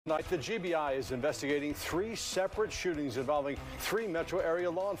Tonight, the GBI is investigating 3 separate shootings involving 3 metro area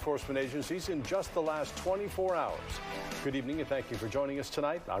law enforcement agencies in just the last 24 hours. Good evening and thank you for joining us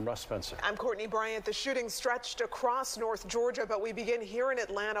tonight. I'm Russ Spencer. I'm Courtney Bryant. The shooting stretched across North Georgia, but we begin here in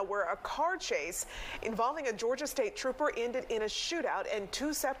Atlanta, where a car chase involving a Georgia State trooper ended in a shootout and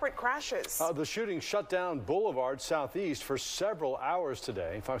 2 separate crashes. The shooting shut down Boulevard Southeast for several hours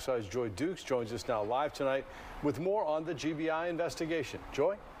today. Fox 5's Joy Dukes joins us now live tonight with more on the GBI investigation.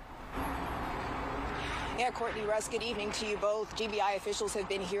 Joy? Yeah, Courtney, Russ, good evening to you both. GBI officials have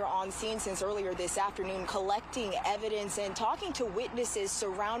been here on scene since earlier this afternoon, collecting evidence and talking to witnesses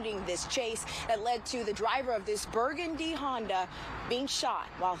surrounding this chase that led to the driver of this burgundy Honda being shot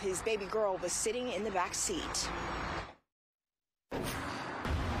while his baby girl was sitting in the back seat.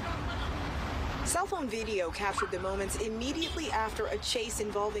 Cell phone video captured the moments immediately after a chase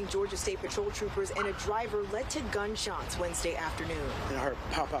involving Georgia State Patrol troopers and a driver led to gunshots Wednesday afternoon. And I heard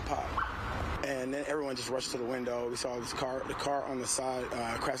pop, pop, pop. And then everyone just rushed to the window. We saw the car on the side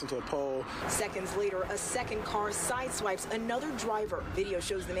crash into a pole. Seconds later, a second car sideswipes another driver. Video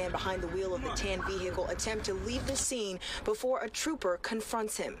shows the man behind the wheel of the tan vehicle attempt to leave the scene before a trooper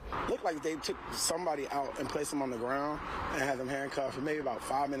confronts him. Looked like they took somebody out and placed him on the ground and had them handcuffed. And maybe about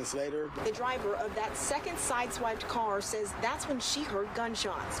 5 minutes later. The driver of that second sideswiped car says that's when she heard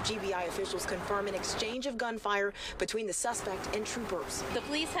gunshots. GBI officials confirm an exchange of gunfire between the suspect and troopers. The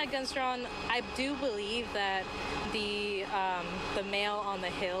police had guns drawn. I do believe that the male on the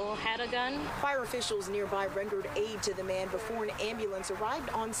hill had a gun. Fire officials nearby rendered aid to the man before an ambulance arrived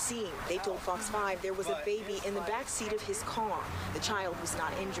on scene. They told Fox 5 there was a baby in the back seat of his car. The child was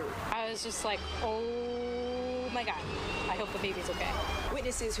not injured. I was just like, oh my God, I hope the baby's okay.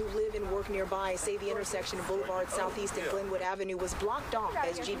 Witnesses who live and work nearby say the intersection of Boulevard Southeast and Glenwood Avenue was blocked off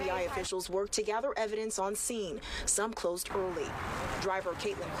as GBI officials worked to gather evidence on scene. Some closed early. Driver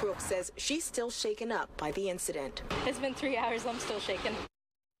Caitlin Crook says she's still shaken up by the incident. It's been 3 hours. I'm still shaken.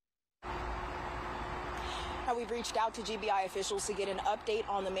 Now, we've reached out to GBI officials to get an update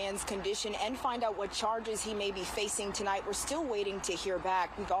on the man's condition and find out what charges he may be facing tonight. We're still waiting to hear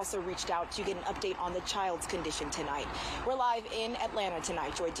back. We've also reached out to get an update on the child's condition tonight. We're live in Atlanta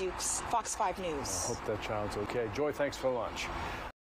tonight. Joy Dukes, Fox 5 News. I hope that child's okay. Joy, thanks for lunch.